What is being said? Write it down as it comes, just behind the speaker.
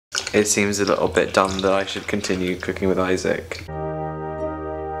it seems a little bit dumb that I should continue cooking with Isaac.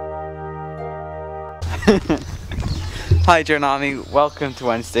 Hi Jonah, welcome to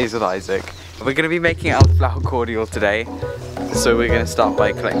Wednesdays with Isaac. We're going to be making elderflower cordial today, so we're going to start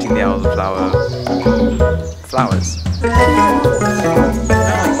by collecting the elderflower flowers.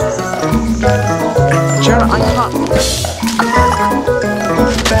 Jonah, I can't.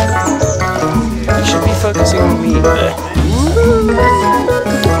 You should be focusing on me.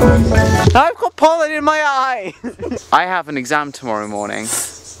 I've got pollen in my eye! I have an exam tomorrow morning.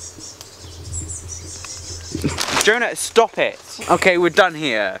 Jonah, stop it! Okay, we're done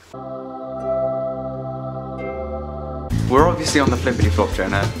here. We're obviously on the flippity flop,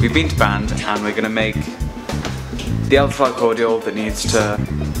 Jonah. We've been to band and we're gonna make the elderflower cordial that needs to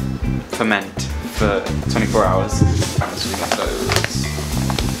ferment for 24 hours. So we got those.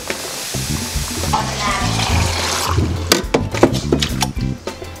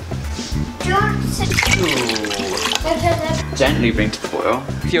 Gently bring to the boil.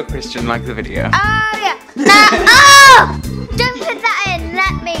 If you're Christian, like the video. Oh yeah. Oh! Don't put that in.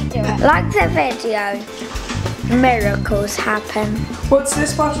 Let me do it. Like the video. Miracles happen. What's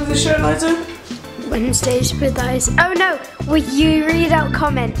this part of the show, Liza? Wednesdays with Isaac. Oh no! Will you read out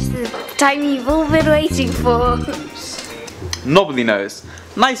comments? The time you've all been waiting for. Knobbly nose.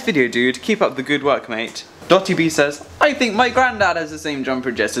 Nice video, dude. Keep up the good work, mate. Dottie B says, I think my granddad has the same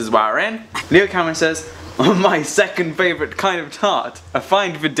jumper dress as Warren. Leo Cameron says, my second favourite kind of tart. A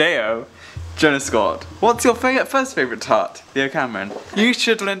fine video. Jonah Scott, what's your first favourite tart? Leo Cameron, you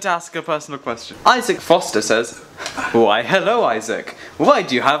should learn to ask a personal question. Isaac Foster says, why hello Isaac, why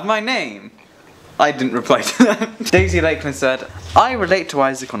do you have my name? I didn't reply to that. Daisy Lakeland said, I relate to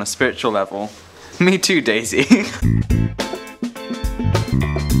Isaac on a spiritual level. Me too, Daisy.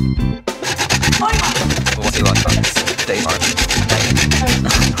 What's he like about Dave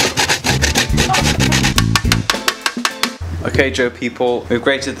Okay, Joe people, we've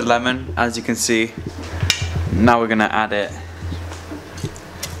grated the lemon, as you can see. Now we're gonna add it.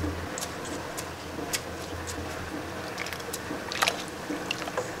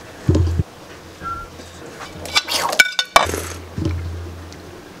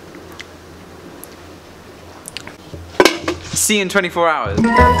 See you in 24 hours.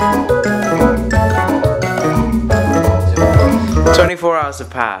 24 hours have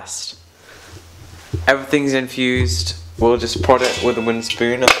passed. Everything's infused. We'll just prod it with a wooden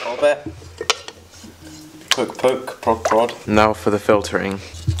spoon a little bit. Poke, poke, prod, prod. Now for the filtering.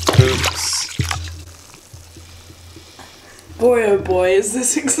 Oops. Boy oh boy, is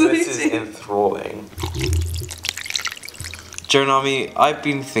this exciting. This is enthralling. Jonah, I've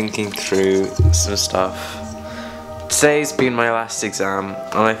been thinking through some stuff. Today's been my last exam,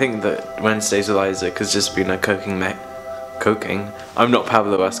 and I think that Wednesdays with Isaac has just been a coping I'm not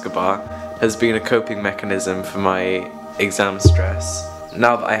Pablo Escobar, has been a coping mechanism for my exam stress.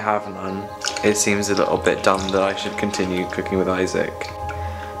 Now that I have none, it seems a little bit dumb that I should continue cooking with Isaac.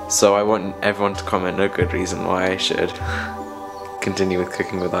 So I want everyone to comment a good reason why I should continue with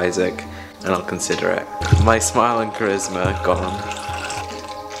cooking with Isaac, and I'll consider it. My smile and charisma gone.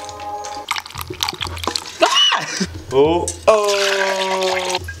 Oh!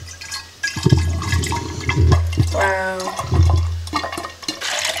 Oh! Wow.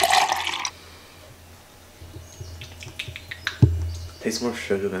 Tastes more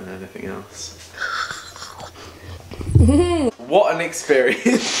sugar than anything else. What an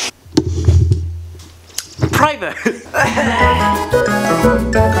experience! Private!